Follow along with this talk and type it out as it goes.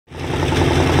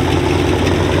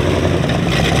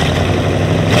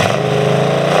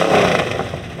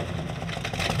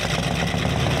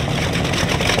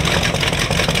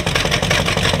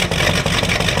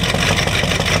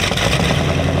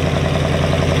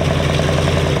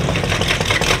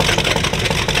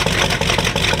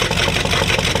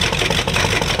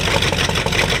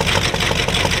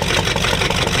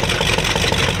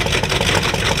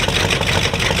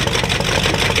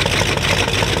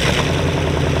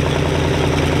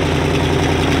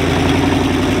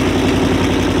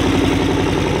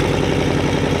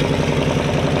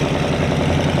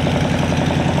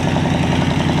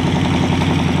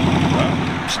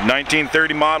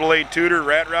1930 Model 8 Tudor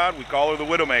rat rod. We call her the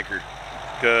Widowmaker,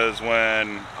 because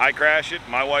when I crash it,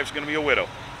 my wife's going to be a widow.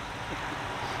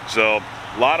 So,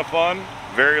 a lot of fun,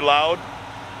 very loud,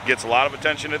 gets a lot of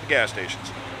attention at the gas stations.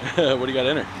 What do you got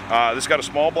in her? This got a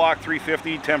small block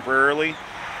 350 temporarily.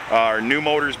 Our new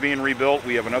motor's being rebuilt.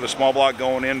 We have another small block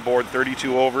going in, board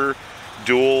 32 over,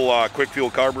 dual quick fuel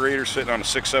carburetor sitting on a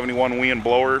 671 Wien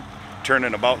blower,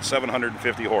 turning about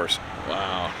 750 horse.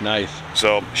 Wow, nice.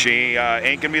 So she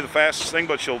ain't gonna be the fastest thing,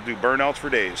 but she'll do burnouts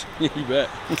for days. You bet.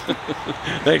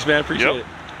 Thanks, man. Appreciate it.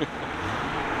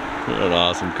 What an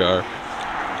awesome car.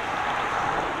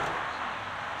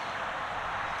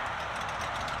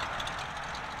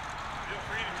 Feel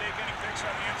free to take any pics on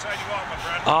the inside you want, my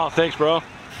friend. Oh, thanks, bro.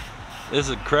 This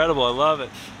is incredible. I love it.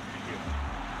 Thank you.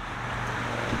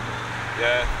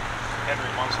 Yeah, Henry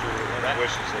Munster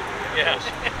wishes they could. Yeah.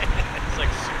 It's like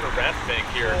super rat bank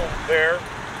here. There,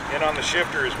 and on the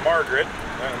shifter is Margaret,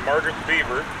 Margaret the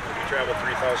Beaver. We traveled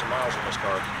 3,000 miles in this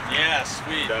car. Yeah,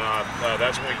 sweet. And,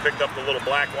 that's when we picked up the little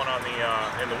black one on the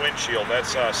in the windshield.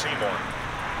 That's Seymour.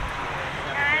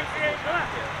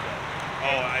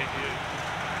 Oh, I did.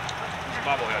 He's a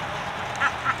bobblehead.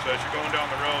 So as you're going down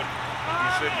the road,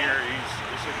 you sit here. You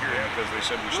sit here because they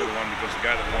said we should have won because the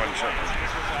guy that won shut us.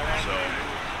 So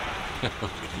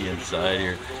the inside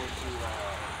here.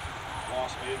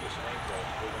 Las Vegas and April,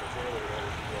 we're going to trailer it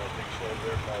over to a big show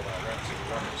there called Rat City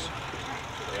Rukkus.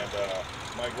 And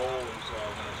my goal is,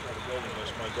 when I started building this,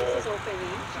 my goal... This is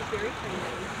opening. She's very clean.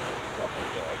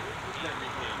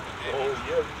 Oh,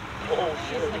 yeah. Oh,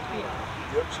 shit.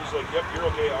 Yep, she's like, yep, you're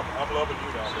okay. I'm loving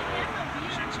you now.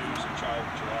 Shih Tzus and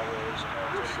Chihuahuas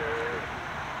and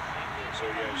so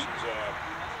yeah, she's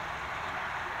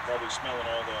probably smelling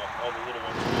all the little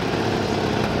ones.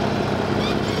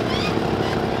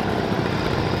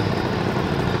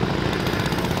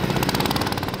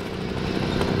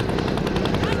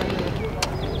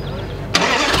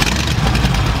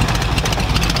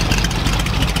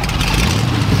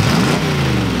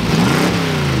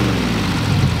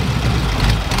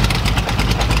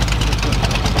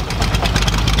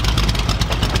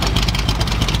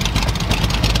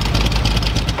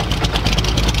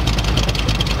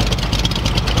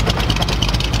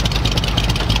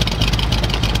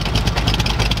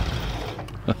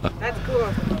 That's cool.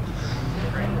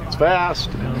 It's fast.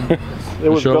 It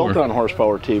was built on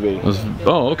horsepower TV.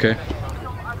 Oh, okay.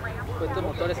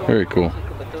 Very cool.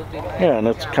 Yeah, and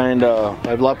it's kind of,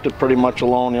 I've left it pretty much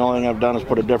alone. The only thing I've done is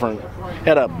put a different,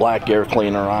 had a black air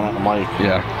cleaner on it. I'm like,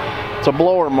 yeah. It's a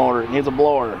blower motor. It needs a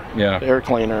blower. Yeah. Air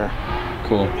cleaner.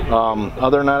 Cool.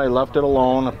 Other than that, I left it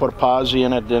alone. I put a posi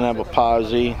in it. Didn't have a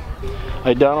posi.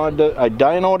 I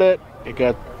dynoed it. It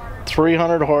got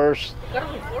 300 horse.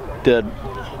 Did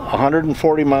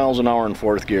 140 miles an hour in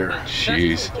fourth gear.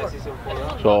 Jeez.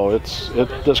 So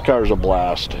this car's a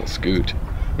blast. Scoot.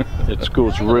 It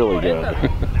scoots really good.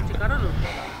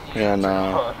 And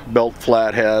built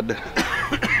flathead.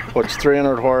 Puts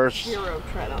 300 horse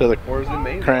to the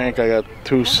crank. I got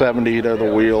 270 to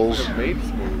the wheels.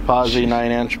 Posi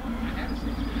 9-inch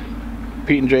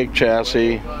Pete and Jake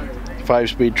chassis.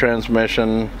 5-speed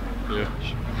transmission.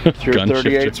 It's your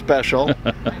 38 special.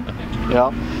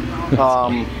 Yeah.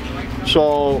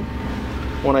 So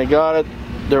when I got it,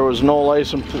 there was no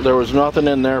license, there was nothing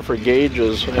in there for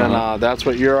gauges, and that's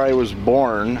what year I was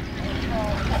born.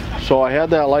 So I had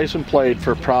that license plate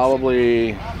for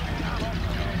probably,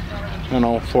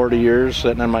 40 years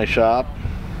sitting in my shop.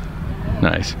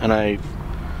 Nice. And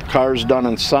car's done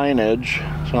in signage,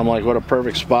 so I'm like, what a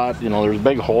perfect spot. There's a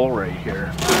big hole right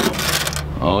here.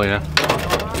 Oh yeah.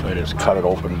 So I just cut it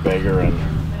open bigger and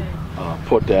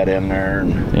put that in there.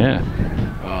 And, yeah.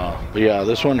 But yeah,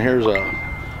 this one here's a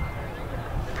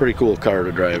pretty cool car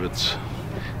to drive. It's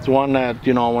one that,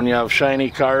 when you have shiny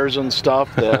cars and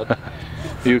stuff that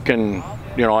you can,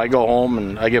 I go home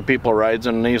and I give people rides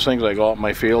in these things. I go out in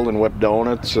my field and whip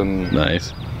donuts and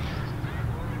nice.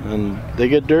 And they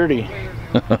get dirty.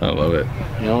 I love it.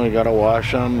 You gotta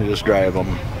wash them, you just drive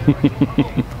them.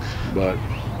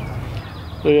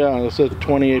 So yeah, it's a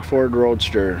 28 Ford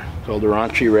Roadster called the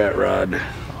Raunchy Rat Rod.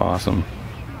 Awesome.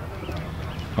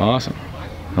 Awesome.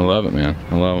 I love it, man.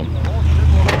 I love them.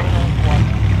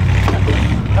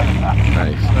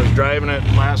 Nice. I was driving it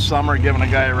last summer, giving a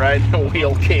guy a ride, and the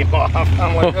wheel came off.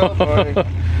 I'm like, oh boy.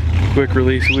 Quick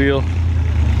release wheel.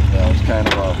 Yeah, it was kind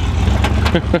of a...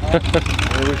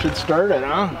 Maybe we should start it,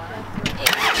 huh?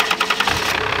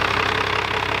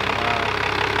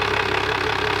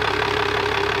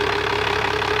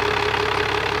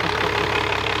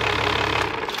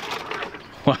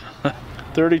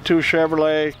 '32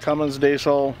 Chevrolet Cummins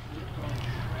diesel,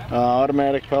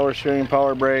 Automatic power steering,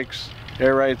 power brakes,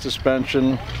 air ride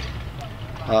suspension,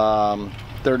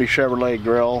 30 Chevrolet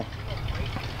grill.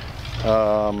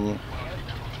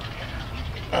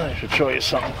 I should show you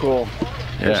something cool.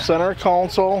 Yeah. The center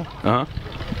console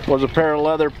was a pair of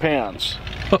leather pants.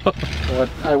 What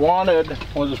I wanted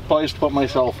was a place to put my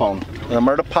cell phone. Them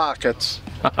are the pockets.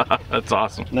 That's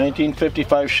awesome.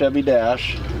 1955 Chevy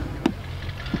dash.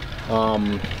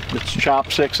 It's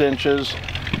chopped 6 inches.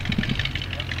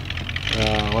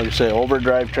 Like I say,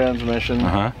 overdrive transmission.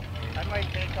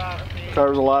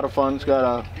 Car's a lot of fun. It's got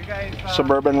a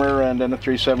suburban rear end and a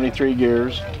 373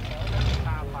 gears.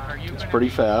 It's pretty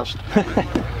fast.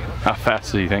 How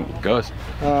fast do you think it goes?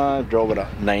 I drove it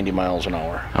at 90 miles an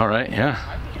hour. All right,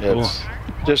 yeah. It's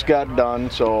just got done,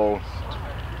 so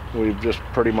we've just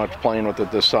pretty much playing with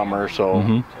it this summer.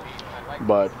 So,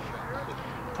 but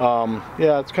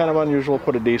yeah, it's kind of unusual to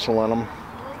put a diesel in them.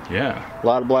 Yeah. A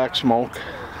lot of black smoke.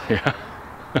 Yeah.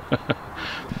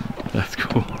 That's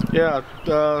cool. Yeah,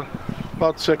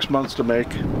 about 6 months to make.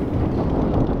 Is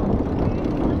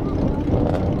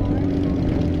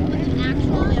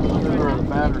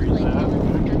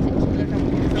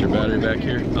your battery back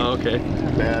here? Oh, okay.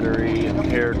 Battery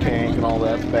and air tank and all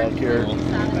that's back here.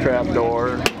 Trap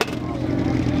door.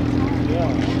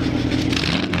 Yeah.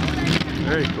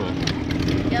 Very cool.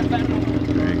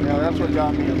 Yeah, that's what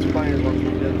got me inspired when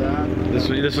we did that. This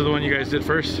is the one you guys did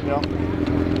first? Yep.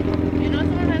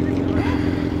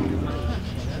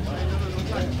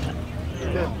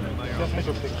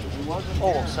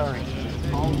 Oh, sorry.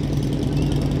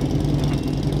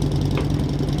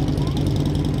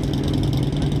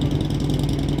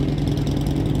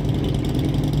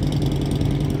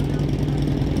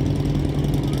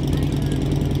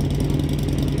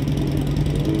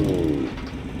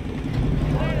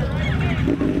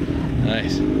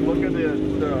 Nice. Look at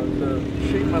the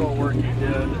sheet metal work he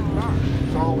did.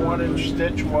 It's all 1-inch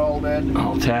stitch welded.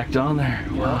 All tacked on there.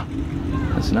 Wow.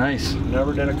 That's nice.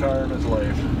 Never did a car in his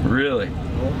life. Really?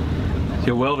 Nope.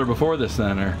 You a welder before this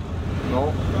then, or?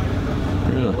 Nope.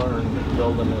 Really? Learned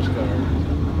building this car.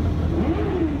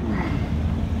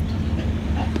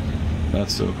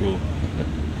 That's so cool.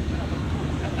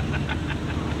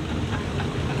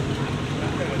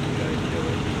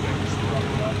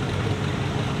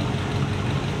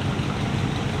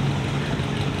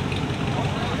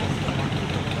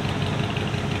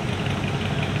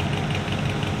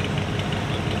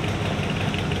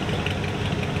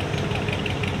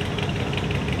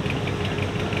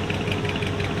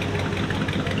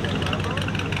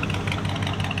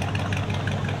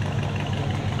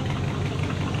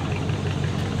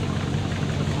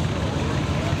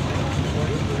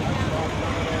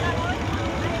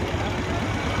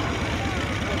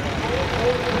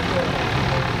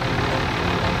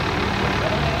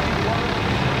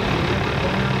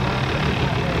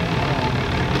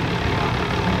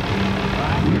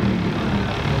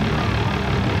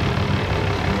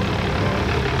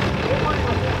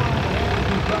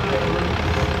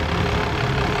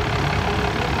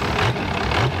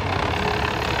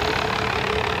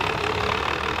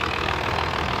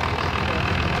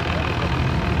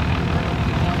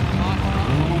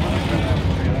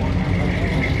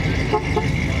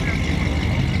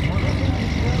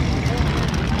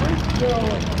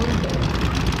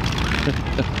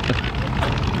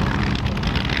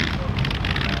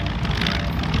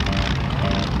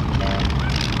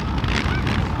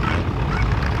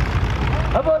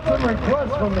 How about some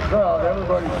requests from the crowd?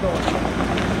 Everybody's going.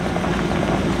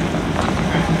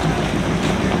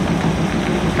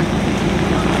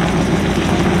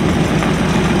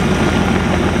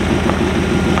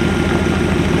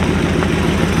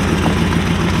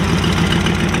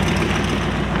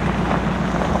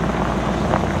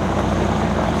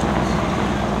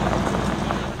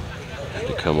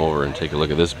 Come over and take a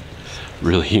look at this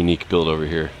really unique build over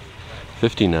here.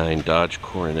 59 Dodge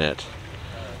Coronet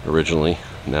originally,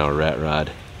 now a rat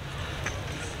rod.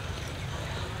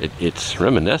 It's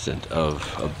reminiscent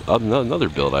of another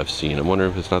build I've seen. I'm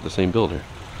wondering if it's not the same builder.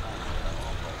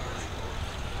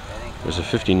 There's a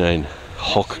 59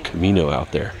 Hulk Camino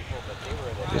out there.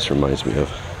 This reminds me of.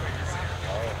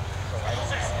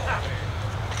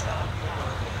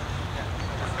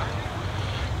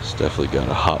 It's definitely got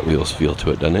a Hot Wheels feel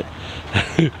to it, doesn't it?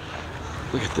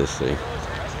 Look at this thing.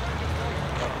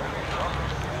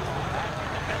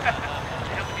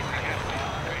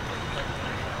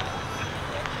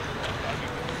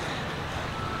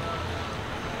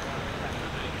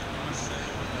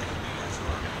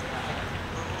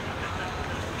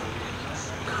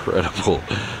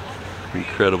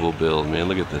 Incredible build, man.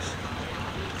 Look at this.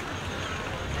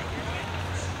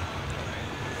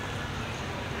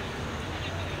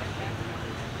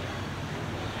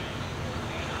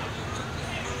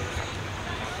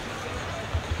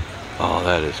 Oh,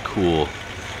 that is cool.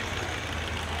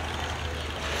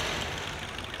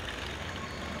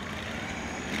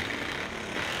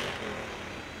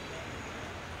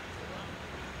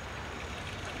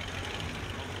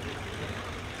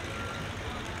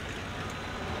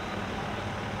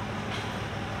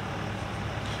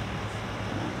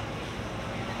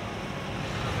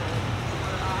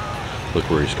 Look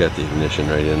where he's got the ignition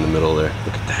right in the middle there.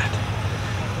 Look at that.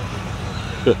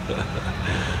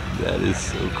 That is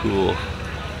so cool.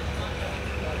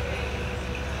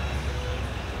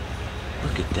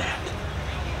 Look at that.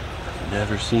 I've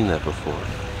never seen that before.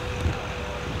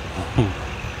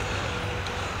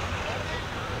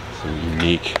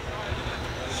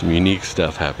 some unique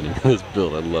stuff happening in this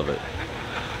build. I love it.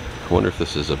 I wonder if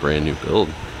this is a brand new build.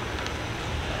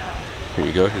 Here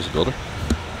you go, here's a builder.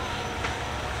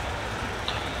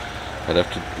 I'd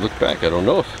have to look back. I don't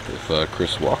know if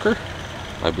Chris Walker,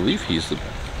 I believe he's the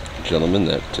gentleman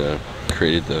that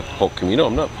created the Hulk Camino.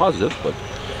 I'm not positive, but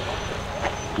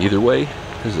either way,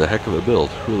 this is a heck of a build.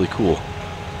 Really cool.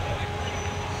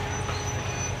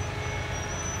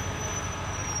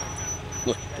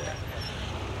 Look at that.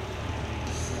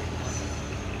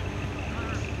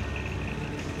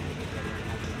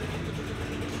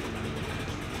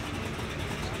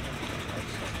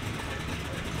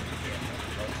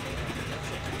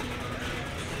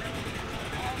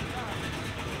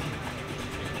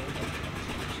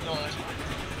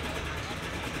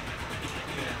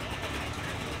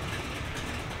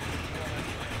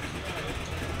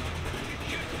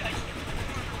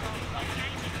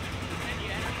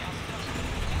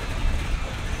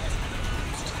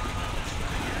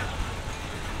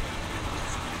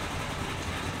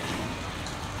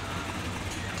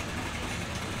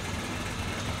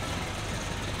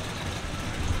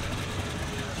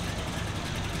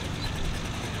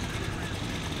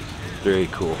 Very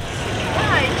cool.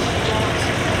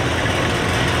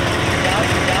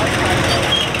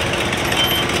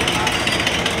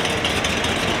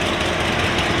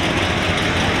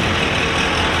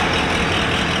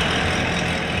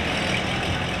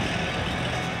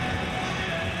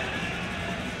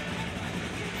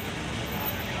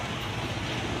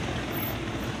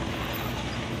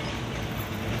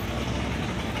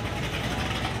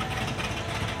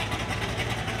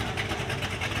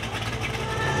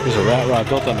 There's a rat rod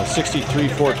built on a '63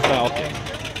 Ford Falcon.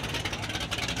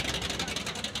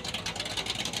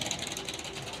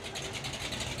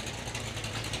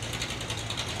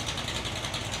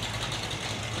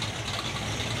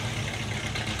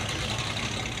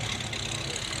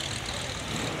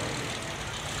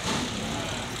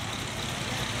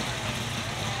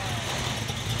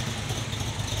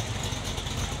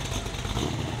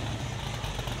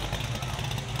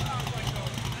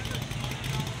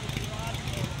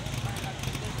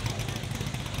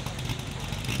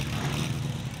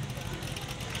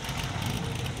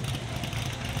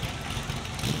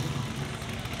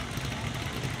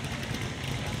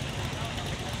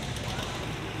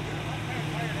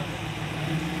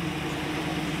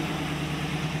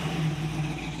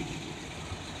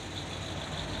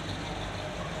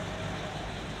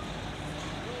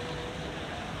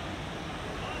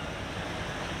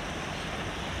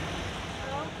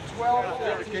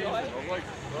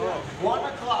 One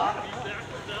o'clock.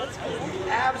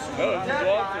 Absolute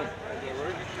deadline.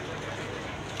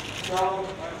 So,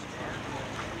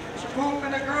 spook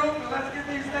in the group, and let's get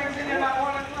these things in here by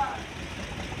 1 o'clock.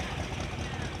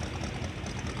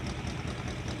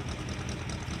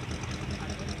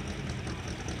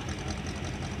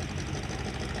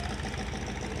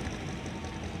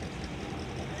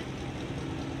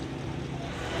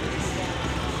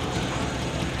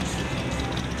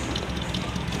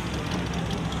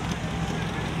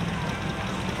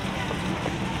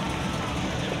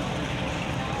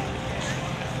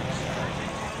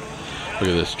 Look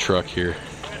at this truck here.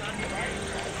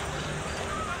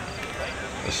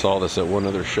 I saw this at one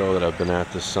other show that I've been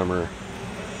at this summer.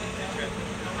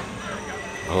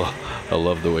 Oh, I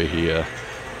love the way he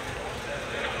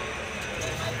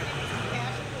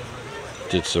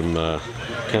did some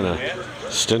kind of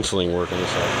stenciling work on the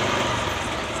side.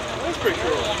 That's pretty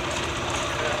cool.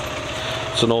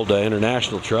 It's an old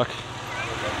international truck.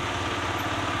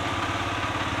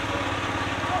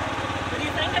 What do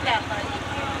you think of that, buddy?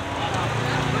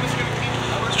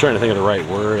 I was trying to think of the right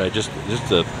word. I just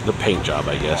the paint job,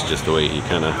 I guess. Just the way he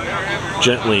kind of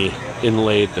gently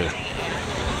inlaid the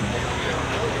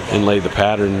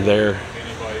pattern there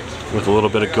with a little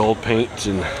bit of gold paint,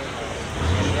 and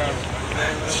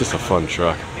it's just a fun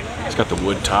truck. It's got the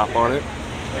wood top on it.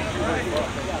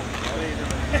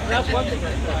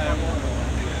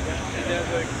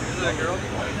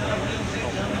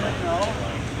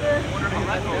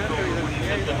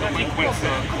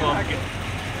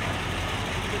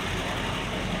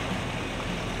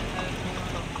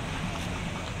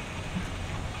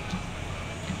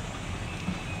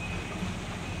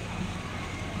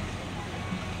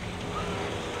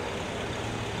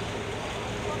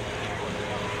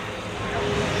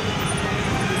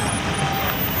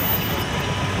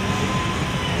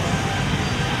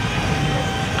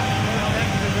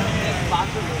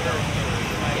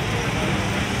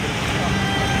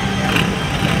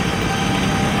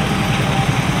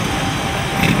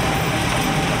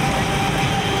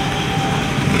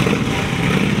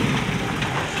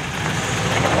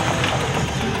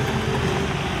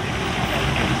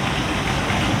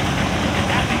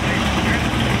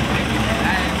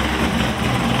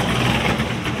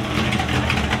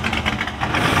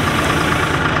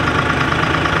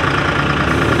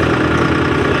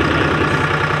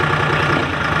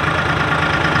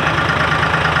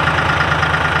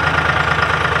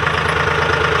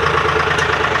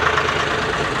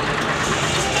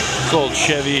 This old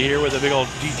Chevy here with a big old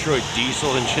Detroit diesel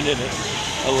engine in it.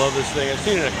 I love this thing. I've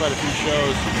seen it at quite a few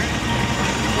shows.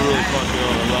 It's a really fun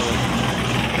build. I love it.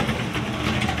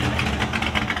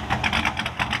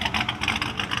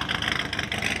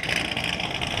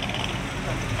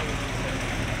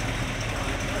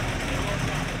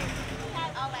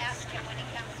 I'll ask him when he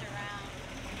comes around.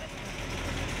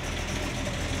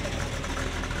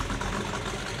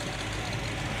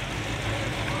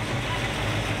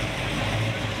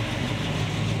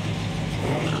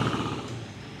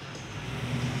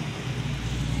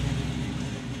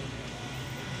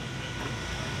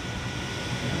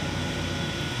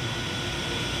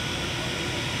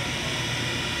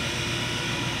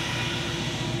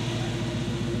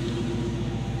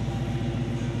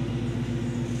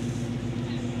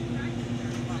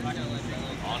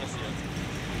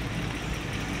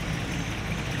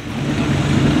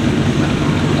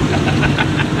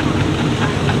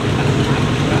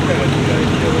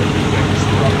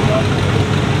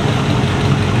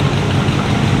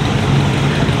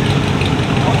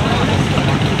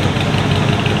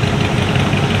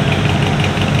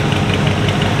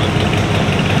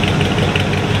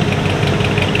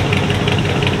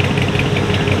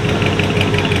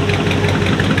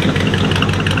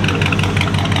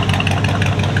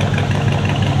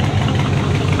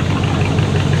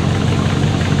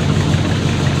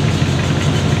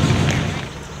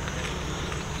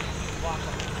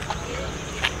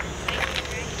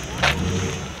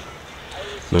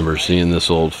 Remember seeing this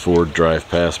old Ford drive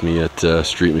past me at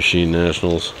Street Machine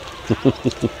Nationals.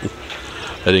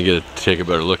 I didn't get to take a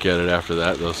better look at it after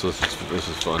that though, so this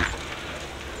is fun.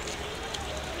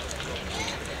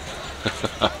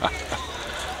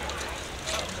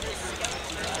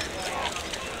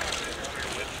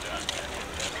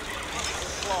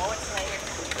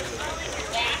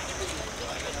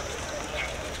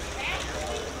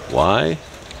 Why?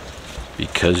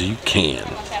 Because you can.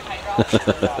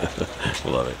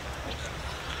 Love it.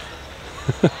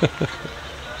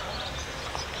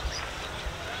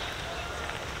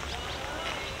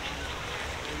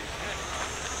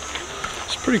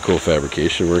 It's pretty cool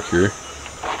fabrication work here.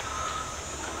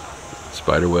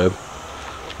 Spider web,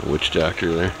 witch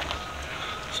doctor there.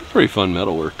 Some pretty fun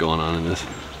metal work going on in this.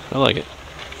 I like it.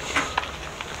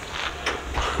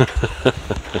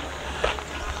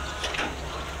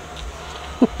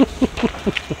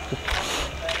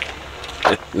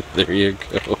 There you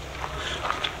go.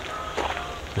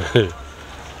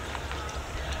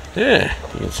 Yeah,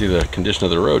 you can see the condition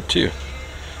of the road too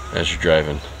as you're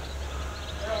driving.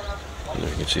 I don't know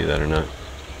if you can see that or not.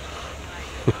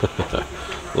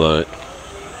 Love it.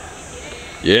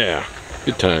 Yeah,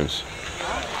 good times.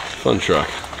 Fun truck.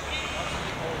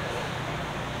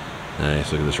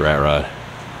 Nice, look at this rat rod.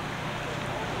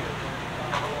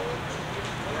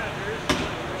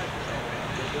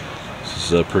 This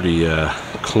is a pretty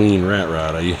clean rat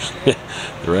rod.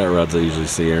 The rat rods I usually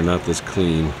see are not this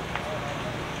clean.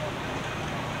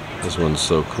 This one's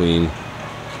so clean.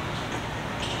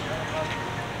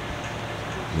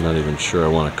 I'm not even sure I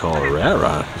want to call it a rat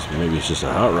rod. Maybe it's just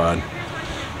a hot rod.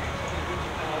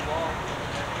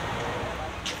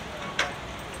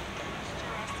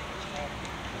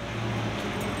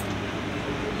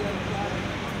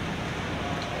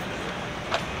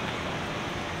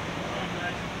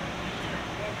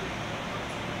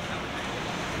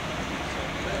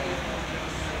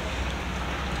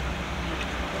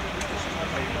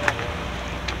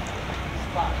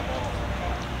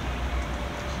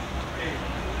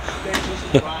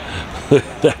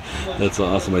 That's That's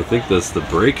awesome. I think that's the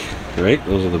brake, right?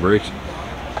 Those are the brakes.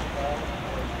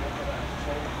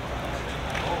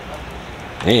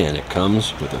 And it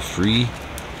comes with a free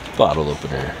bottle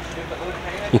opener.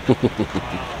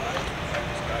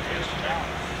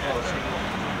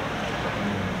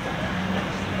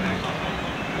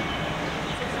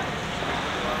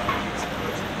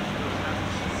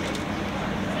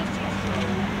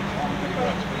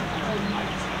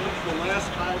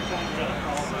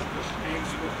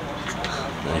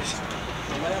 Nice.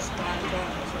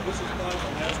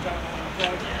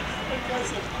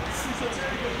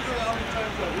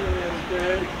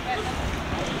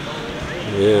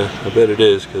 Yeah, I bet it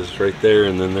is, because it's right there,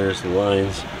 and then there's the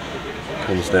lines.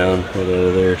 Comes down right out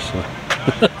of there, so.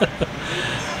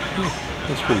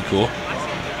 That's pretty cool.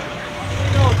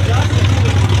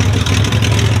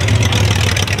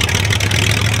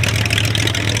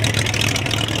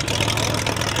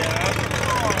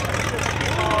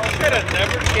 Could have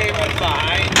never came in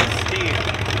behind Steve.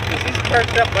 Because he's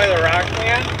parked up by the rock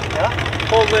man. Yeah.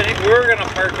 Pulled in. We were going to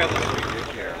park on the street.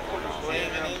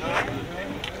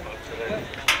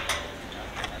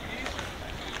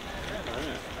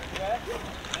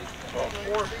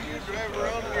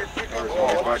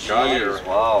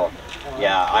 Wow.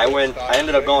 Yeah, I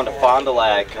ended up going to Fond du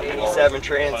Lac on the E7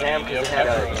 Trans Am because it had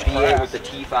a V8 with the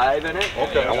T5 in it.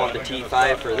 Okay. I want the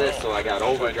T5 for this, so I got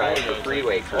overdrive for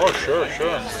freeway cruise. Oh, sure.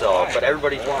 So, but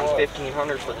everybody's wanting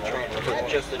 $1,500 for the for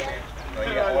just the trans.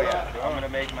 Oh yeah. I'm gonna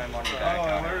make my money back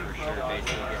on it for sure.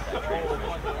 Basically, get that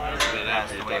transmission.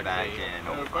 Passed away back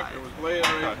in 05. It was laying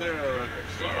right there.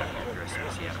 Yeah,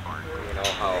 Christmas, yeah, park. You know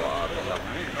how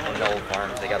in the old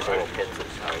farms they got the little pits at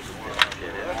the house.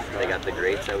 They got the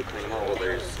grates that would clean them out. Well,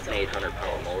 there's an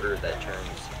 800-pound motor that turns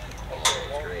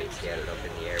those grates. He had it up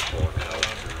in the air, pulling it out.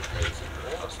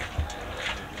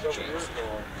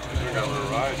 You got a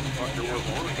ride, fuck your work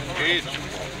on the cage.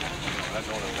 That's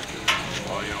all it is.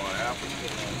 Well, you know what happened.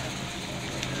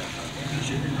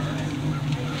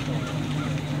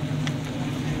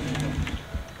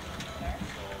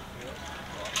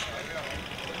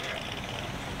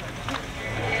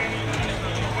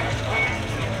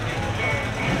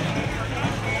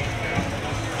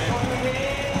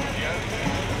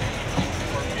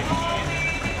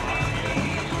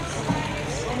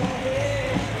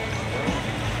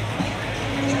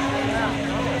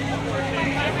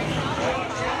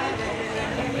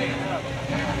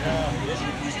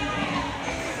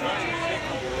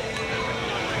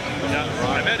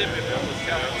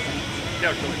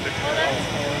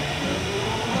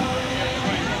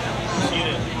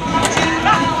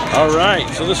 All right,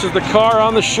 so this is the car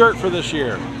on the shirt for this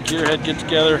year. Gearhead get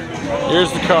together.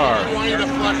 Here's the car.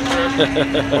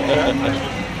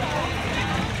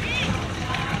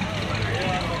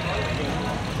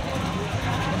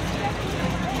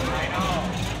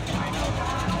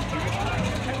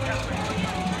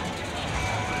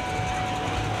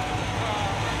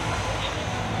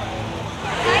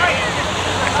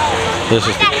 This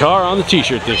is the car on the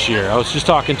t-shirt this year. I was just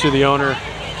talking to the owner.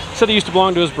 Said he used to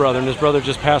belong to his brother, and his brother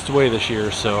just passed away this year,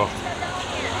 so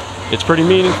it's pretty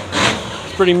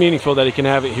meaningful that he can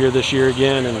have it here this year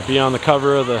again and be on the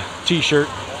cover of the t-shirt.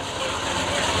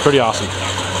 Pretty awesome.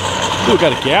 Ooh,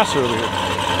 got a gasser over here.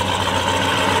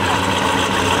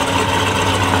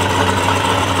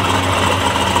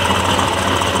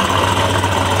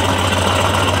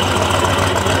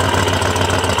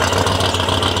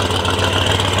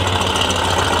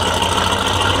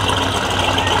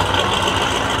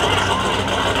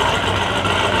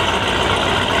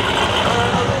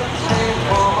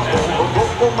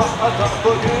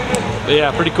 But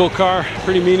yeah, pretty cool car,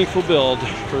 pretty meaningful build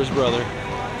for his brother.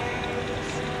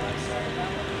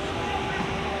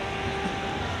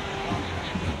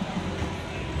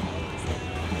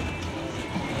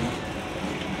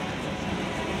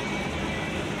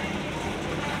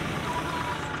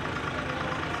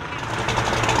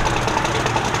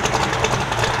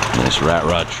 Nice rat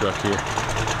rod truck here.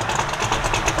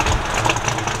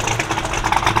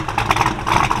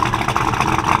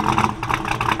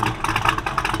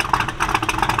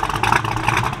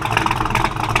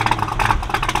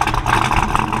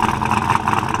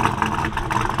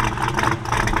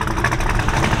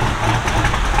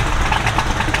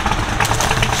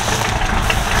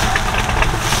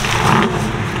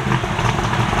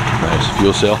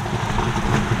 Fuel cell,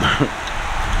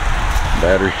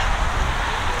 battery.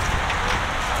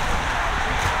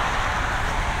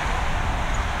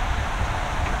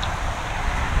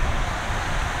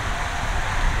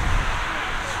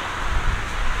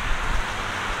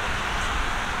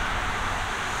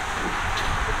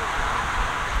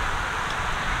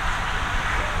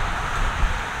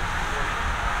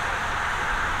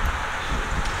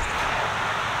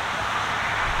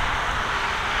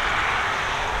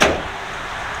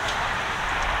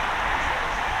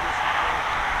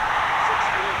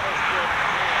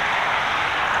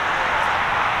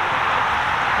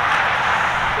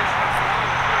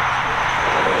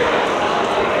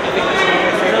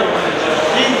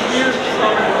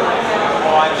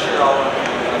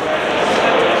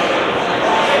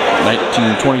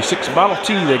 26 Model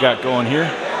T they got going here.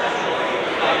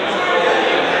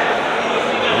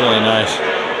 Really nice.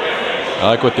 I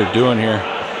like what they're doing here.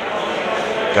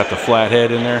 Got the flat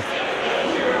head in there.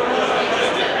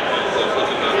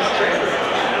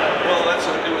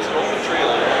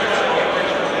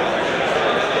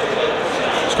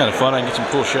 It's kind of fun. I can get some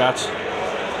cool shots.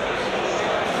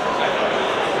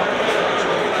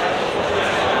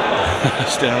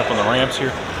 Standing up on the ramps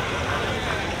here.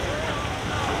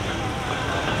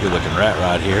 Good looking rat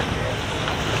rod here.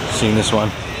 Seen this one?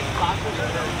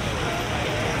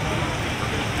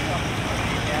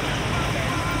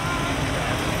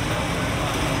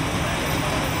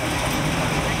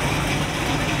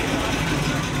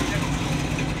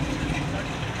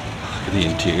 Look at the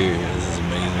interior. This is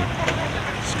amazing.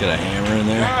 It's got a hammer in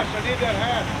there. Gosh, I need that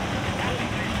hat.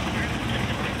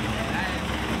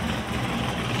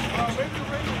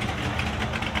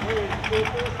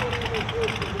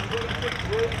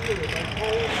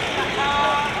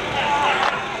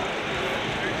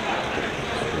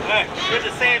 Hey, did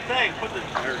the same thing. Put the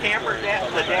camper, the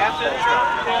dash in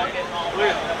there.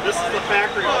 Look, this is the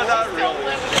factory. Oh, not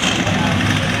really.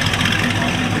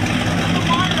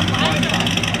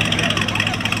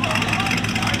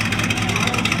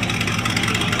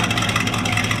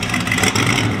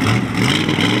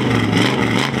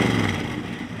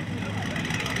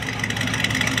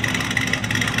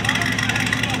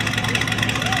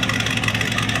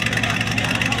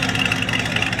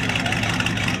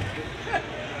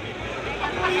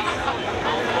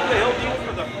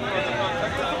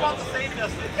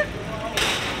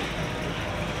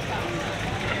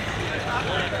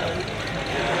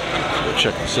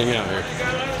 Check this thing out here.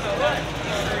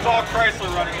 It's all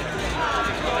Chrysler running it.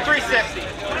 360.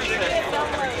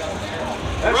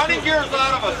 Running gears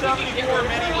out of a 74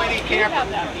 Mini Winnie camper.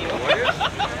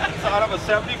 It's out of a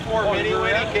 74 Mini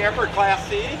Winnie camper, Class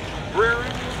C. Rear.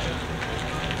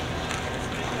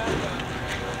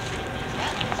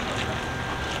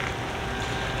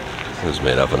 It was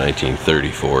made up a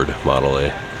 1930 Ford Model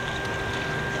A.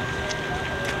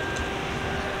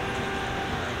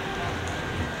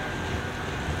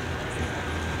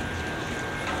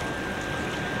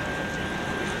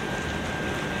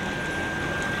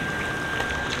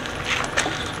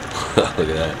 Look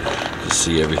at that. Just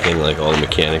see everything, like all the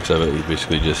mechanics of it. You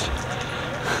basically just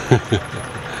let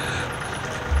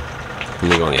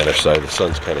me go on the other side. The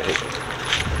sun's kind of hitting.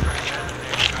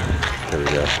 There we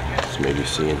go. Just maybe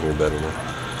seeing here better now.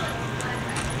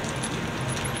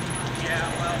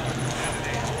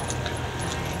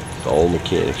 All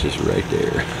mechanics just right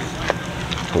there.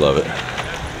 I love it.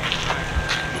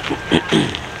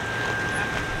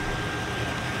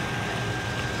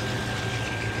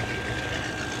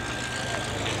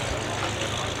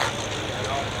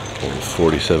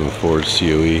 47 Ford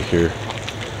COE here,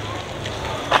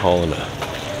 hauling a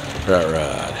rat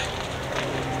rod.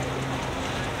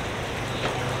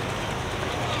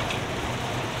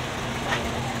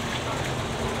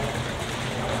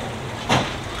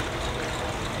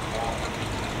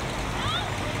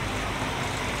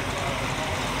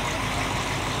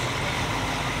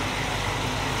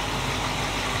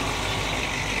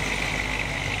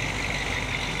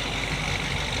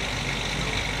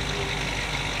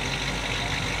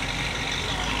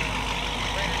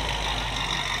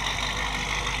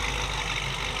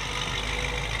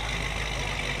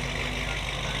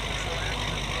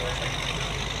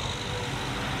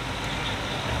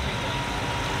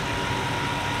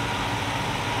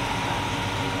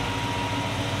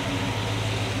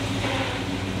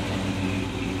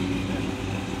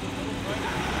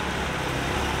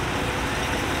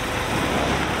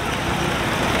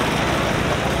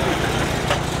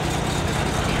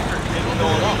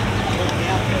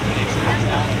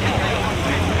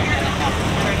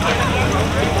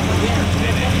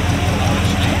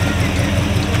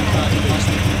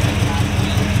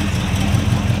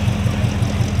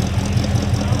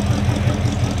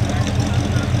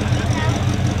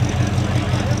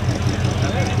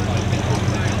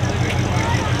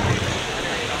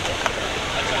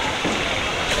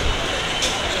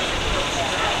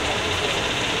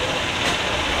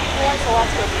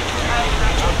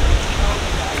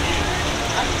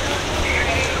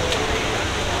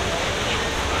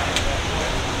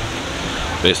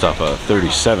 Based off a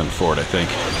 37 Ford, I think.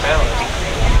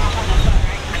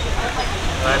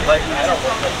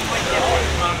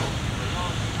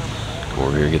 Come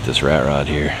over here and get this rat rod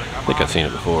here. I think I've seen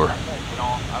it before.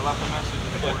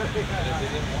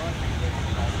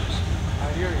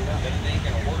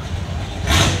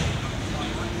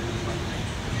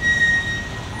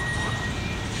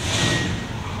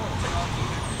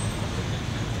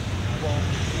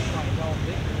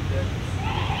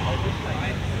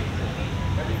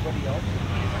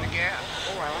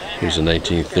 Here's a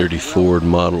 1930 Ford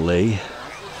Model A.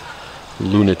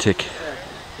 Lunatic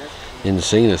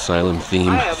insane asylum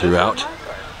theme throughout.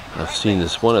 I've seen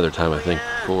this one other time, I think,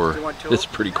 before. It's a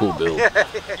pretty cool build.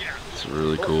 It's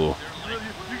really cool.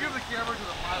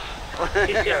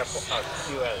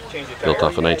 Built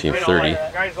off a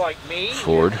 1930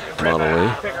 Ford Model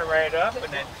A.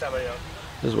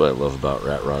 This is what I love about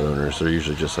rat rod owners. They're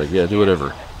usually just like, yeah, do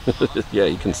whatever. Yeah,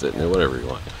 you can sit in there, whatever you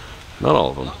want. Not all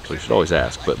of them, so you should always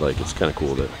ask, but like, it's kind of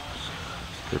cool that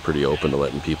they're pretty open to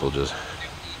letting people just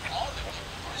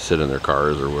sit in their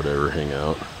cars or whatever, hang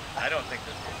out. I don't think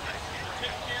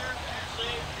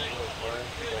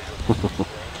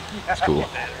It's cool.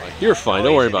 You're fine,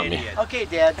 don't worry about me. Okay,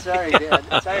 Dad, sorry, Dad.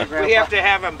 Sorry, Grandpa. we have to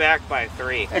have him back by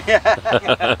 3.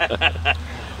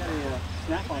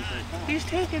 He's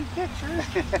taking pictures.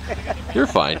 You're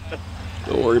fine.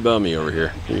 Don't worry about me over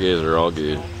here. You guys are all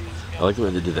good. I like the way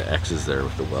they did the X's there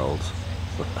with the welds.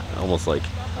 Almost like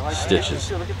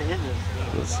stitches. Look at the hinges.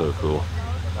 That's so cool.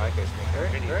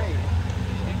 Great.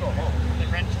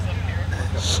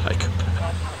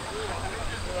 Psychopath.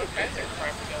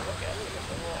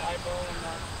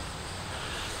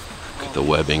 Look at the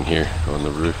webbing here on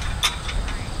the roof.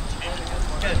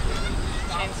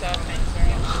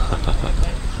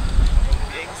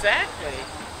 Exactly.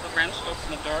 The wrench goes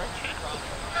in the door.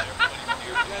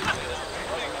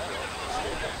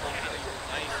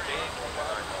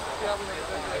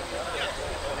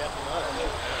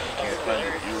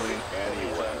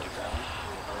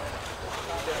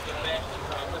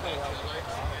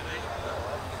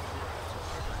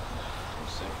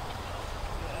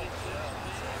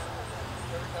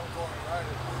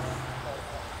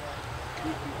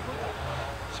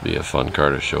 This would be a fun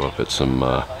car to show up at some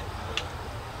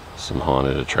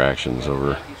haunted attractions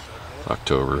over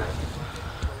October.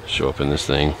 Show up in this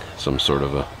thing, some sort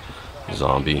of a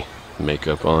zombie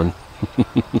makeup on.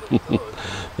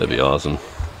 That'd be awesome.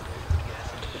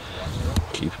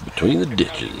 Keep it between the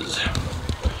ditches.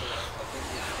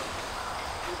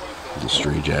 The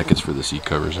stray jackets for the seat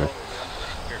covers there.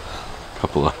 A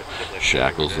couple of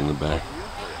shackles in the back.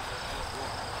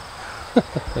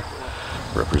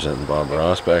 Representing Bob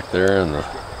Ross back there in the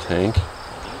tank.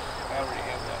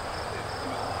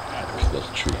 Little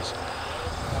trees.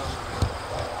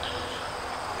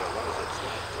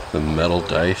 The metal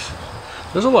dice.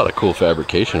 There's a lot of cool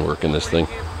fabrication work in this thing.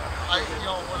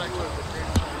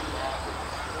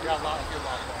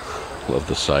 Love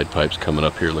the side pipes coming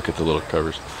up here. Look at the little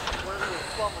covers.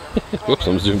 Whoops,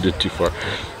 I'm zoomed in too far.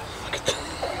 Look at that.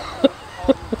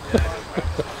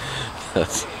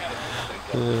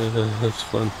 That's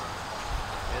fun.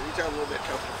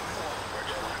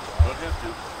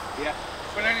 Yeah.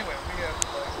 But anyway,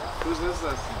 whose is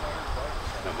this?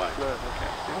 Not mine. Good,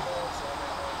 okay.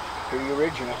 Pretty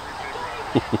original.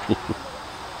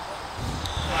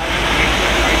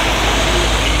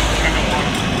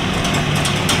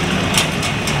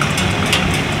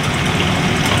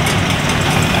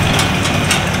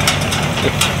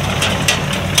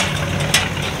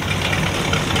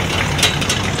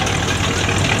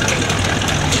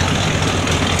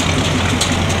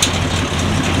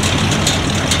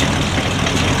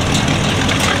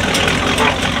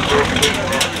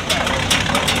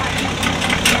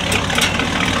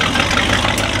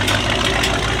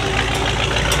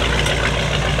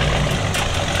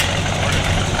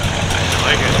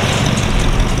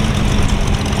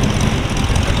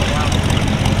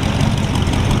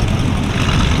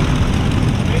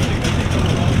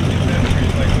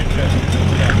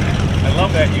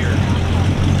 That year.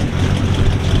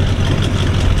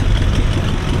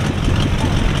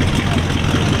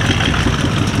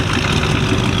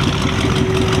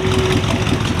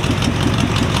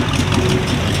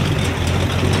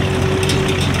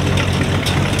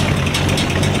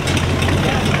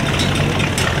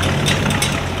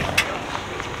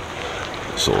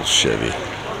 This old Chevy.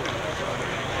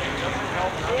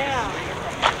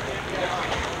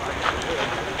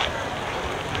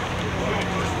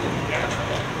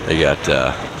 They got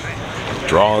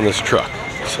draw on this truck,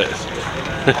 it says.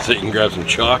 So you can grab some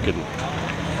chalk and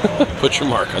put your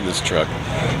mark on this truck.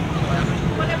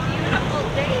 What a beautiful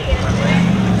day.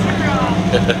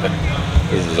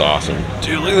 This is awesome.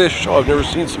 Dude, look at this show. I've never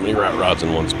seen so many rat rods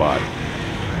in one spot.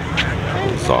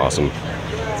 It's awesome.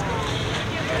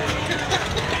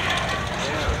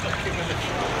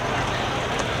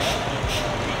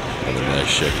 Another nice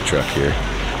Chevy truck here.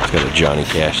 It's got a Johnny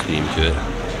Cash theme to it.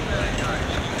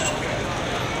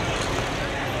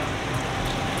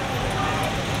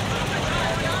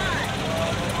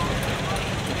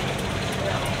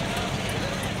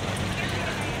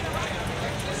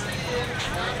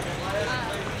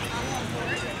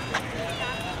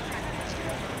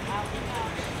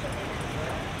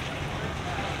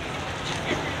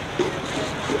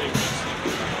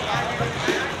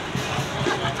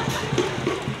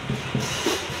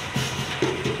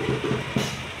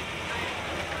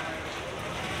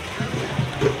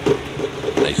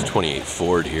 28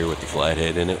 Ford here with the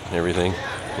flathead in it and everything.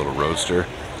 Little roadster.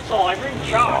 So I bring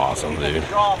chalk. Awesome, dude.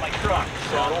 Draw on my truck,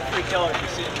 so don't freak out if you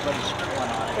see anybody scribbling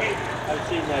on it. I've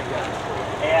seen that guy.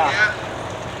 Yeah.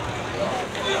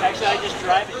 Actually, I just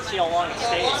drive it and see how long it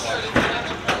stays.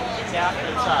 Yeah,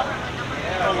 it's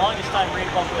for the longest time read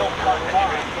about milk on the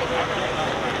car.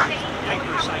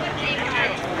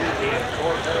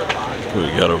 What do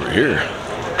we got over here?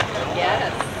 Yes.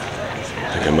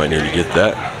 I think I might need to get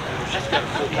that.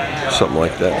 Something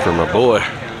like that for my boy.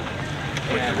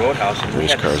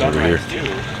 Race cars over here.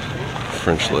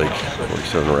 French Lake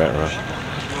 47 Rat Rock.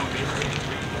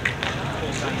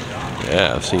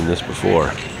 Yeah, I've seen this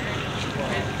before.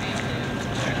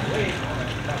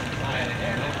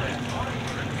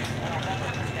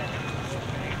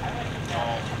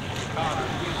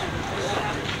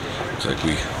 Looks like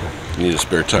we need a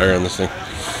spare tire on this thing.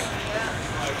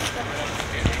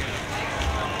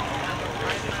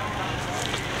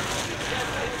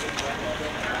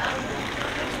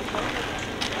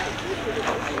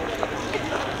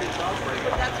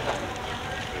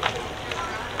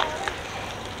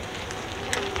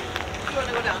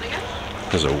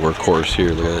 There's a workhorse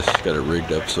here. Look at this. It's got it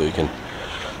rigged up so you can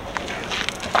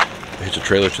hitch a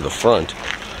trailer to the front.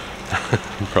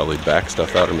 Probably back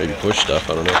stuff out or maybe push stuff.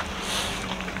 I don't know.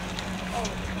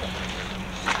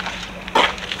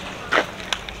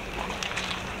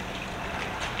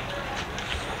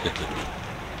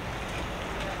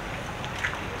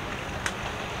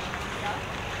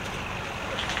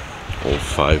 Old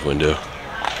 5 window.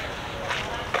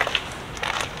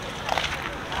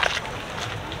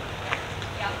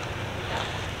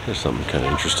 There's something kind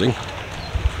of interesting.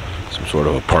 Some sort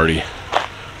of a party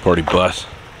bus.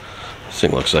 This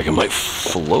thing looks like it might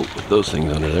float with those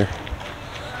things under there.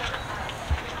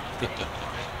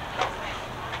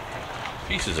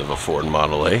 Pieces of a Ford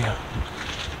Model A.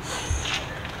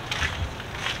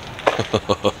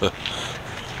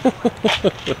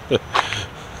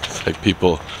 It's like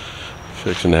people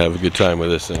fixing to have a good time with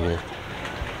this thing here.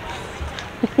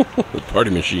 The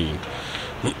party machine.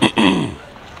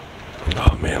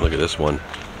 Oh man, look at this one.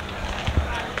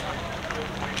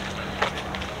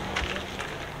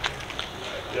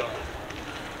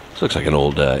 This looks like an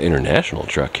old International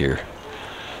truck here.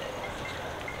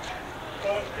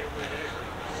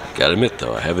 Gotta admit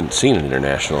though, I haven't seen an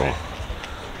International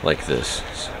like this.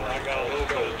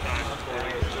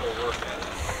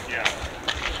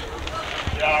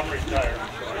 Yeah, I'm retired.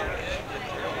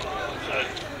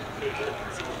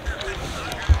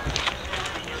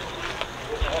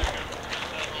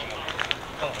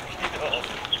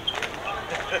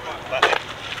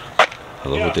 I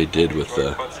love what they did with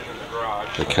the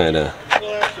kind of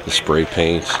the spray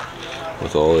paint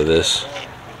with all of this.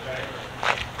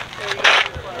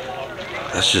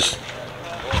 That's just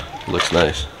looks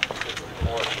nice.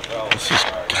 This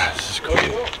is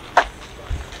cool.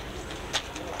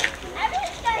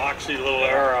 Moxie little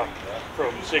era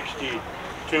from 62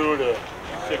 to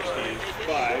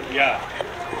 65. Yeah.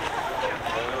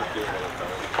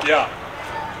 Yeah.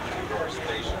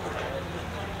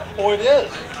 Oh, it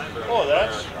is. Oh,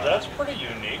 that's pretty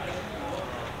unique.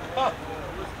 Huh.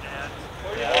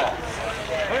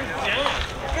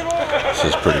 This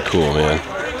is pretty cool, man.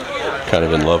 Kind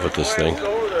of in love with this thing.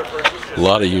 A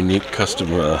lot of unique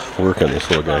custom work on this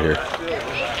little guy here.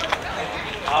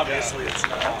 Obviously, it's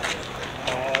not.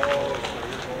 Oh,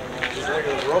 just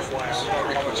regular roof wax.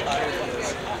 Pretty much higher than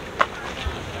this.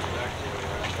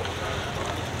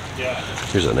 Yeah.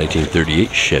 Here's a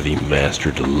 1938 Chevy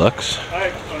Master Deluxe. I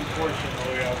unfortunately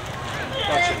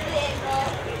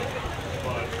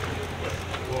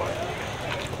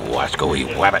Let's go eat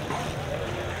wabbit.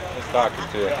 Let's talk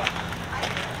to you.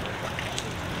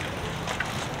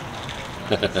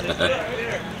 A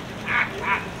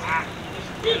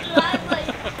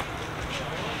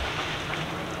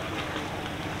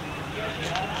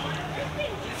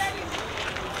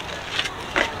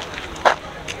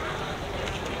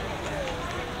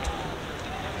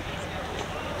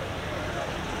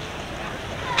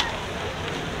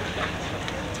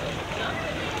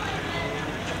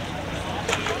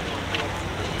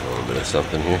little bit of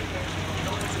something here.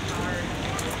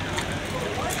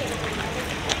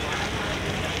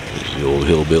 There's the old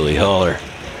hillbilly hauler,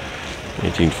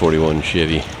 1941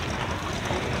 Chevy.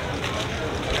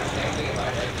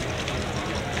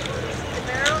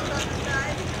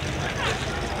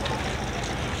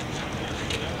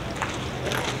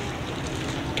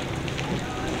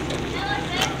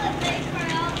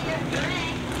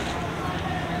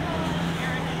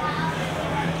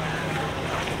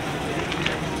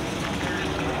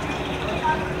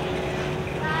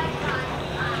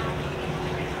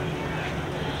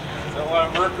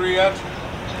 3 yet?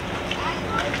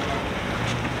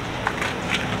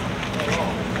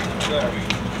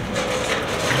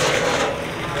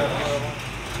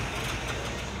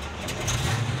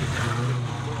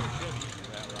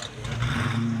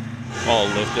 All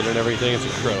lifted and everything. It's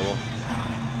incredible.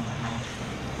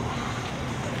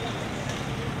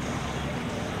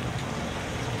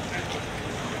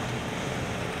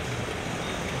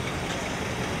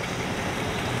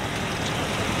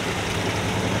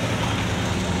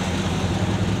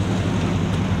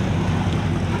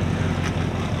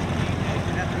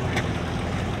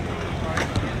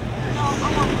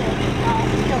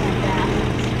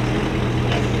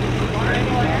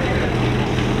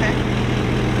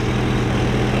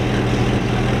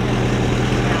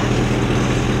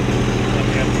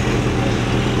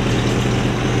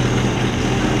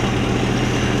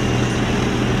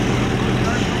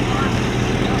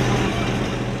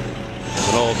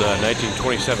 An old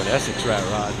 1927 Essex rat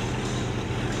rod.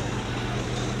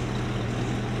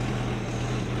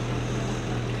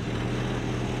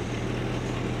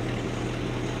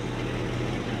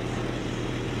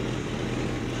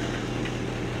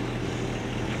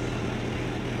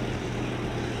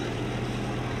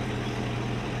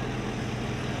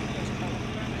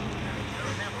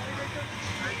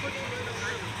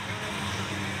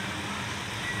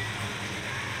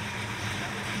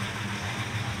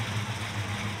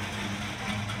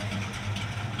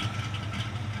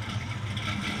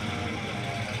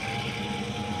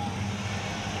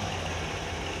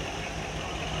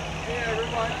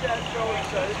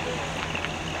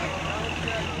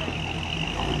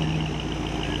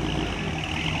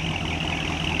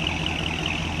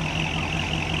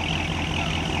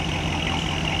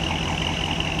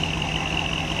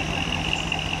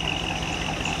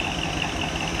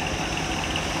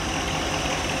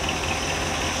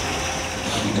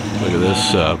 Look at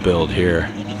this build here.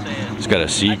 It's got a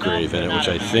sea grave in it, which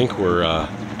I think were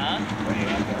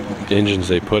engines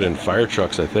they put in fire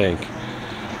trucks, I think.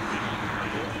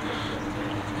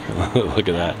 Look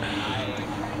at that.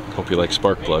 Hope you like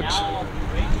spark plugs.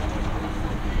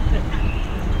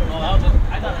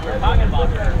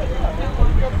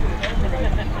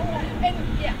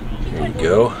 There you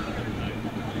go.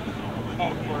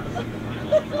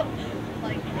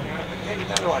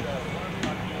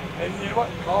 And you know what?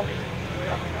 Call me.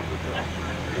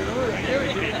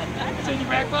 It's in your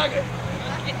back pocket.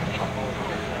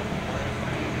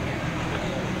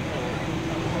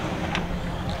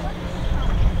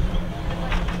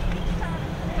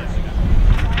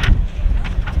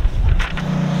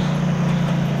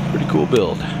 Pretty cool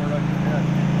build.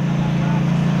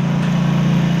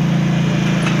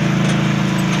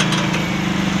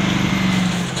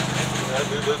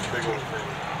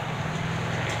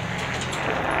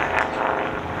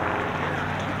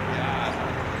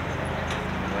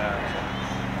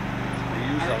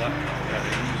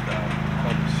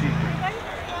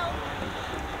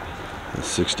 The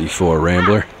 64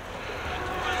 Rambler.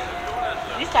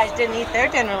 These guys didn't eat their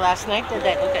dinner last night, did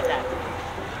they? Look at that.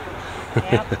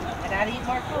 Yep, I gotta eat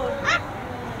more food.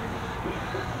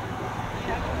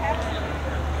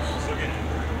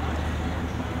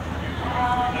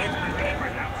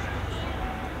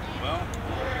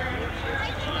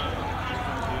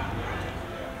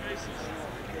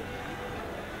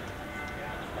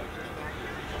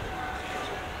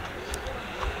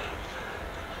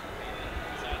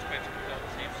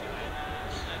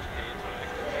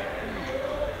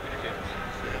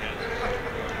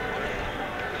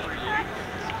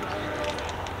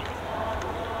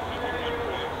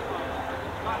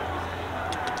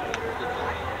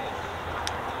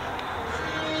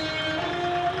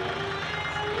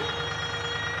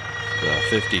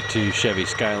 The 52 Chevy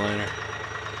Skyliner.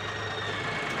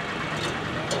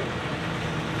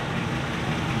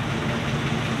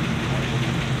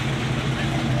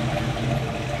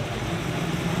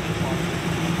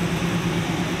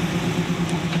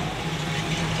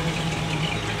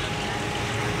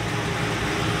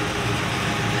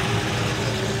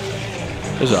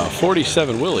 There's a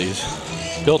 47 Willys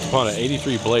built upon an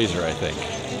 83 Blazer, I think.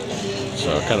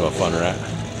 So kind of a fun rat.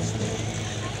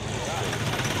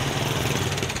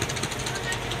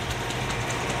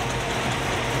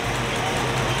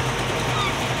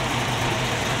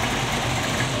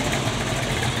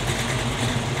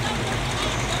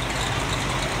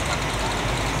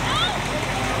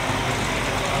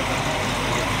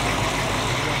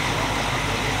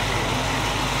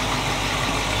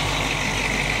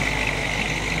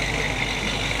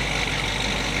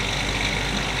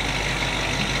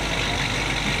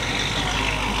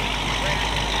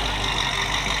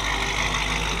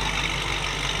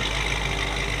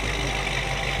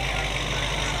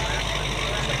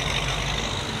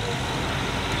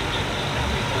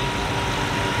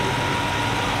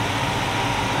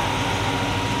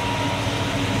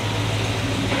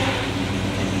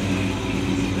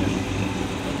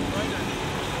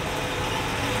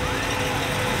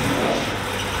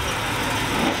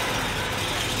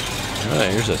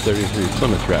 Here's a 33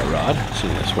 Plymouth rat rod.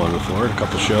 Seen this one before at a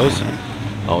couple shows.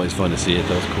 Always fun to see it.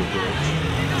 Those cool birds.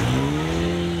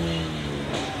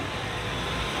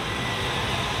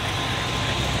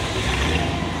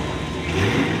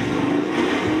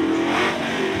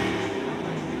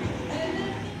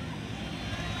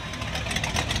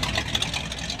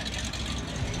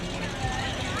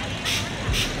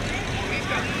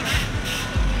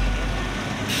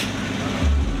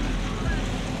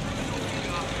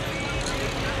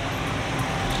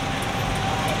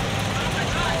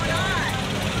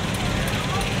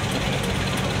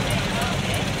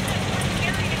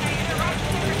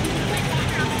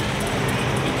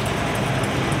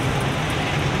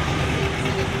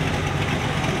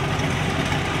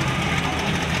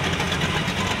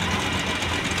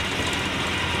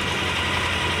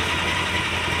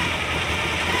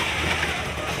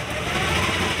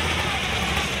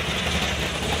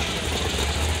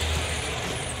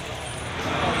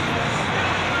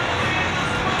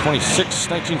 '26,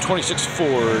 1926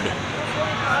 Ford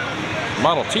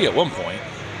Model T at one point.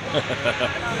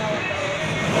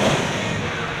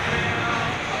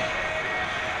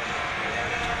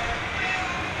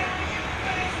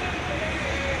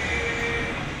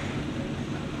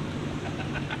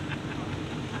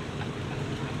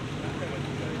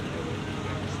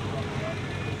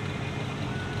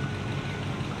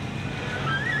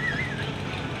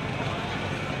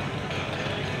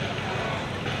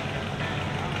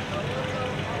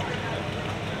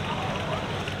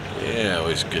 Yeah,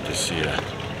 always good to see a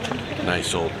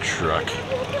nice old truck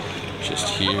just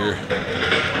here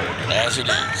as it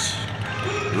is.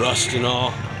 Rust and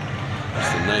all.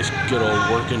 Just a nice good old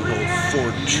working old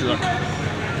Ford truck.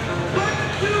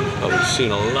 I've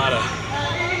seen a lot of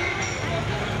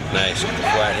nice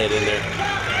flathead in there.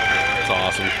 It's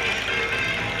awesome.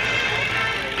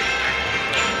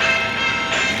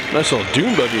 Nice little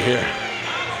dune buggy here.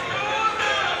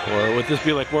 Or would this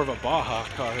be like more of a Baja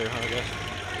car here, I guess?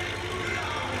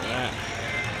 Yeah.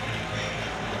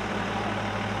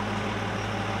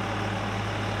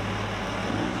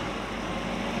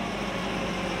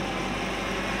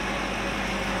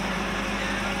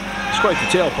 It's quite the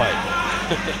tailpipe.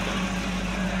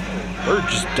 Bird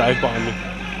just dive bombed me.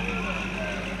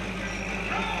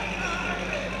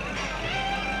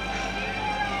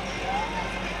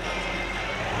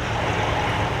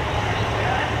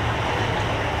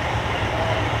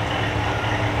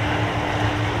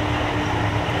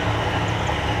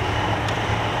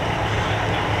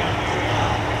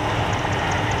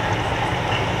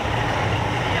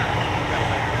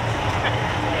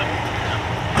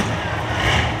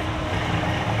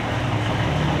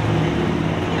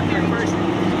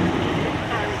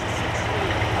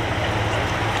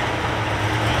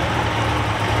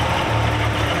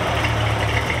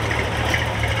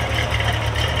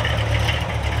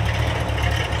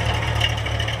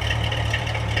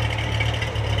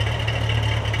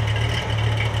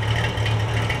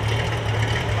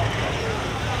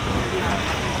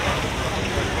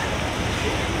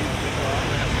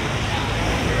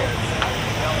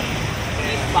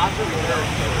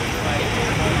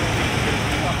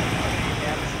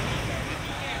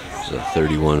 It's a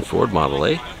 31 Ford Model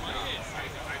A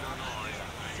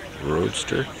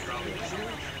Roadster.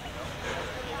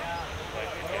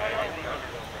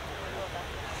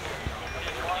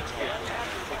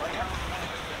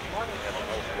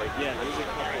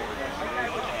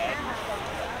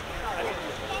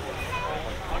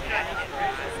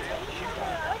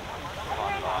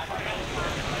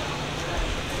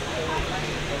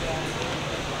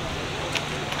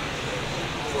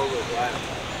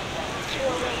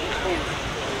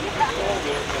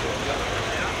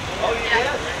 Oh, you did?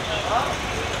 Huh?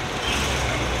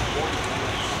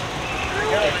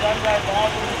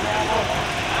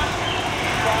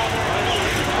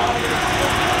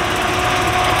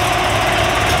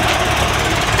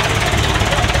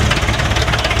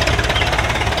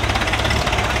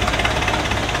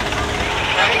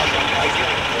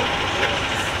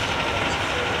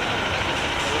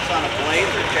 It's on a blade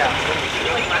or cap?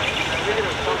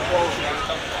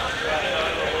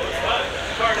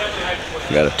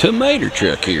 Got a tomato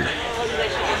truck here.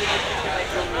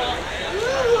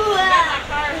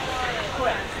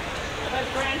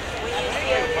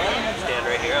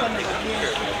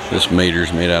 This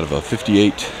mater's made out of a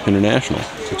 58 International,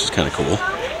 which is kind of cool.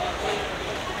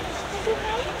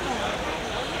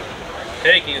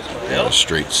 Yeah, a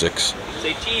straight 6.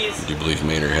 I do believe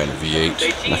Mater had a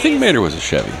V8. I think Mater was a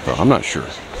Chevy, but I'm not sure.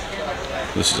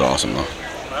 This is awesome though.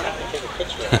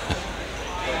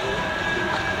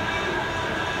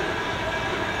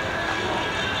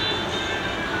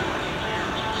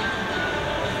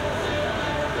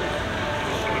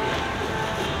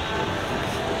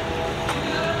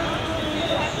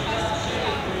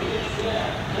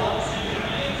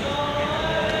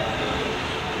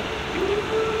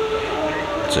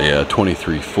 It's a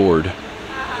 23 Ford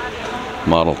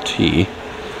Model T.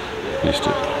 At least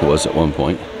it was at one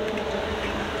point.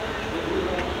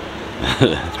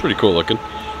 It's pretty cool looking.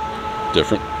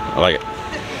 Different. I like it.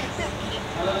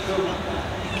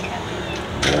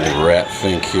 Old Rat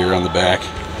Fink here on the back.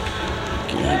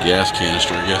 Gas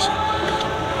canister, I guess.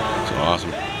 It's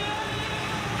awesome.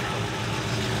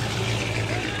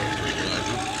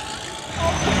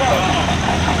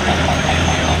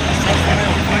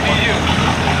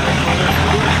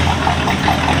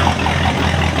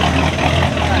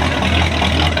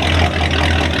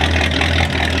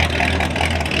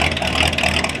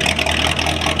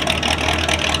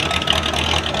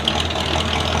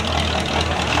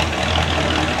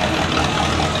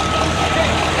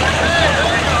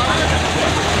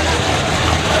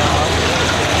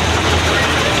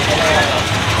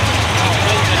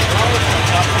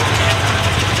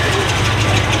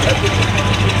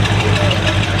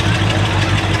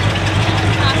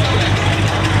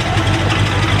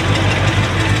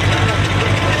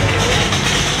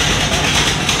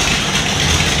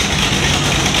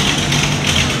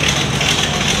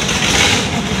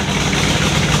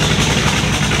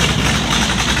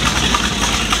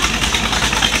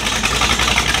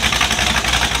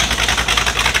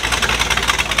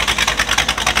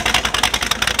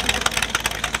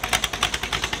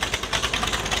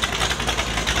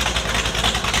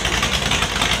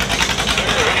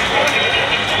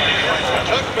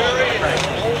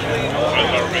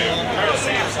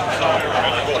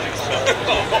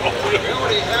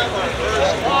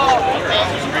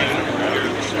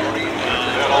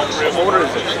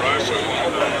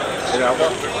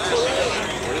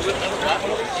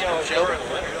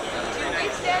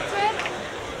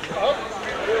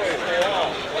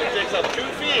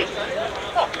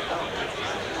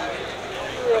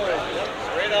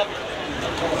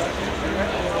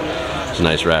 It's a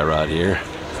nice rat rod here.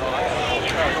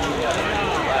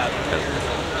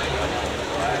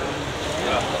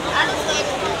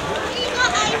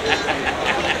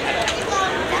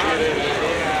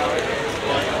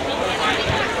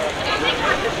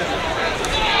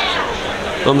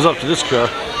 Thumbs up to this car.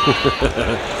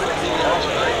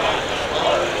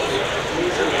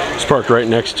 It's parked right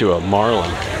next to a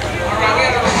Marlin.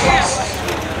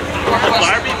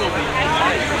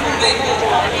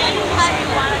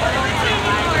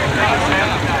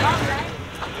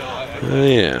 Oh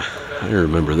yeah, I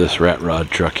remember this rat rod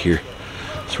truck here.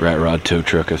 This rat rod tow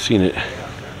truck. I've seen it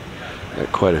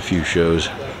at quite a few shows.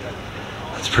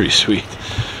 It's pretty sweet.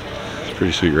 It's a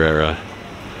pretty sweet rat rod.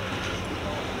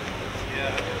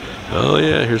 Oh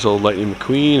yeah, here's old Lightning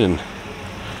McQueen, and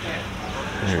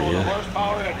there he is.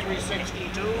 Horsepower at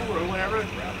 362 or whatever.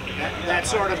 That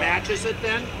sort of matches it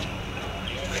then.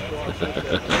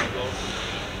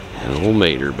 And old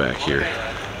Mater back here.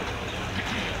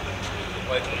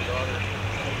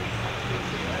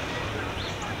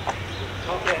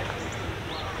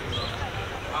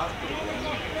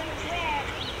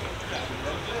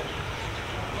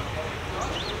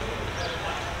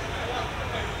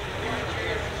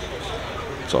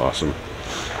 It's awesome.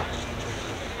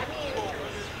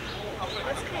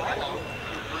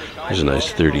 There's a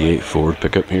nice 38 Ford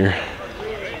pickup here.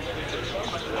 Look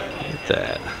at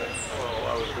that.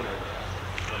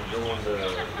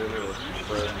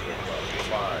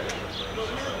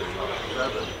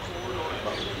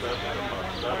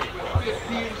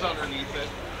 Underneath it,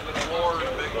 and the floor and a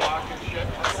big lock and shit.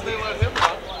 So they let him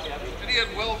run, and he had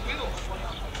well wheels.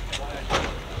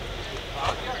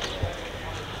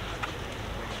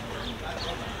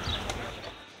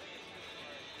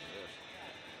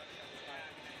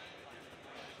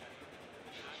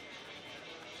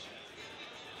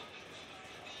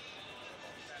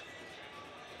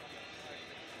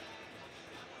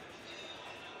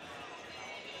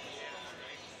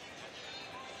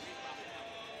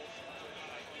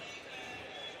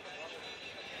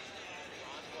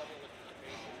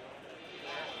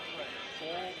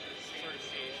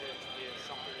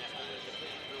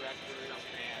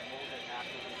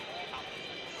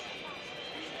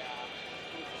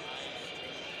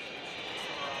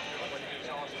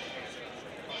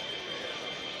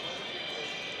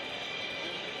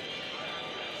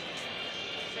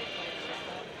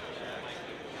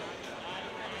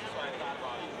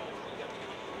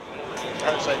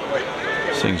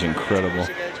 This thing's incredible.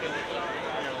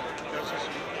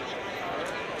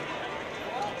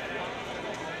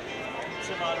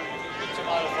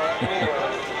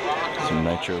 Some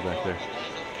nitro back there.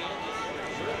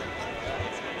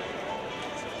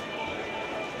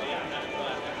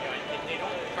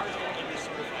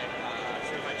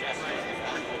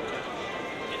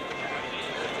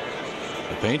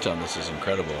 paint on this is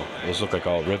incredible. Those look like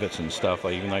all rivets and stuff,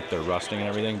 like even like they're rusting and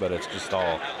everything, but it's just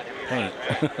all paint.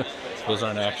 Those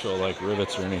aren't actual like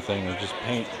rivets or anything, they're just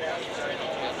paint.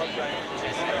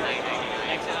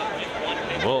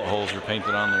 The bullet holes are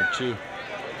painted on there too.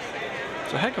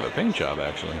 It's a heck of a paint job,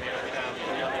 actually.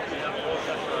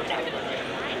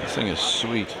 This thing is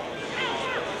sweet.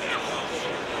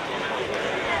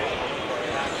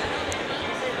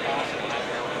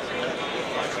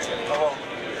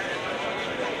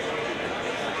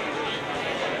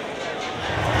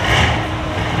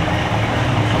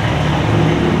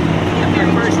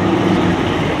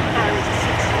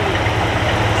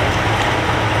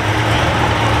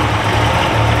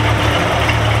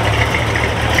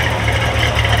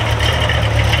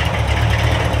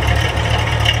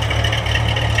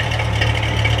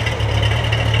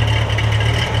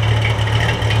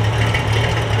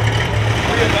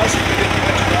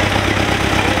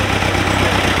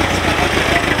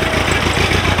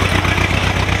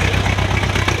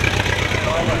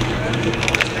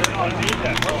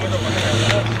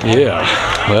 Yeah,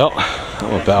 well,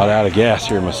 I'm about out of gas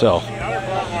here myself.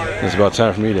 It's about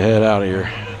time for me to head out of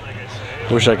here.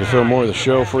 Wish I could film more of the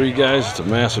show for you guys. It's a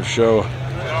massive show.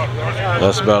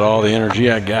 That's about all the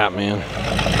energy I got, man.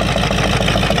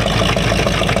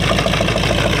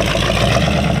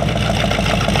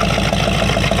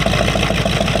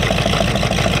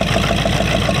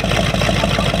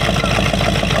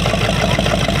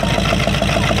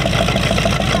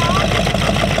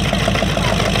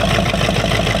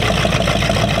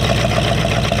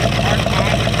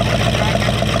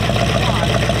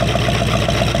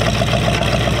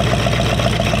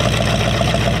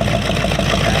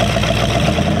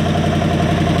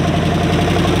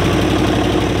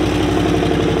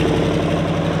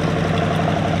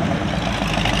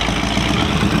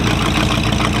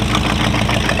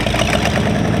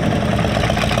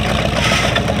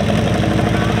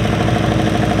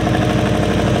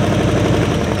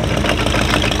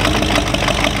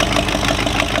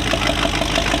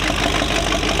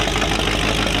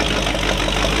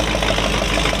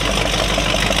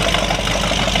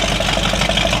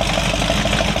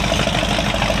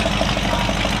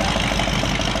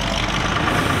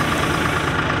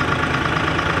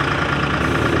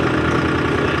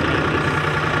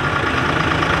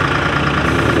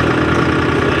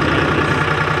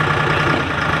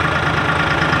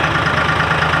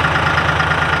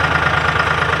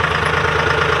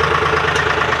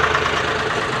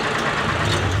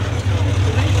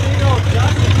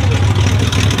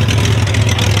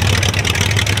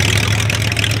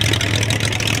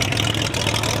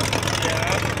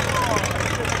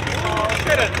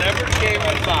 Never came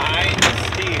up behind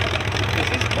Steve.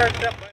 He's parked up.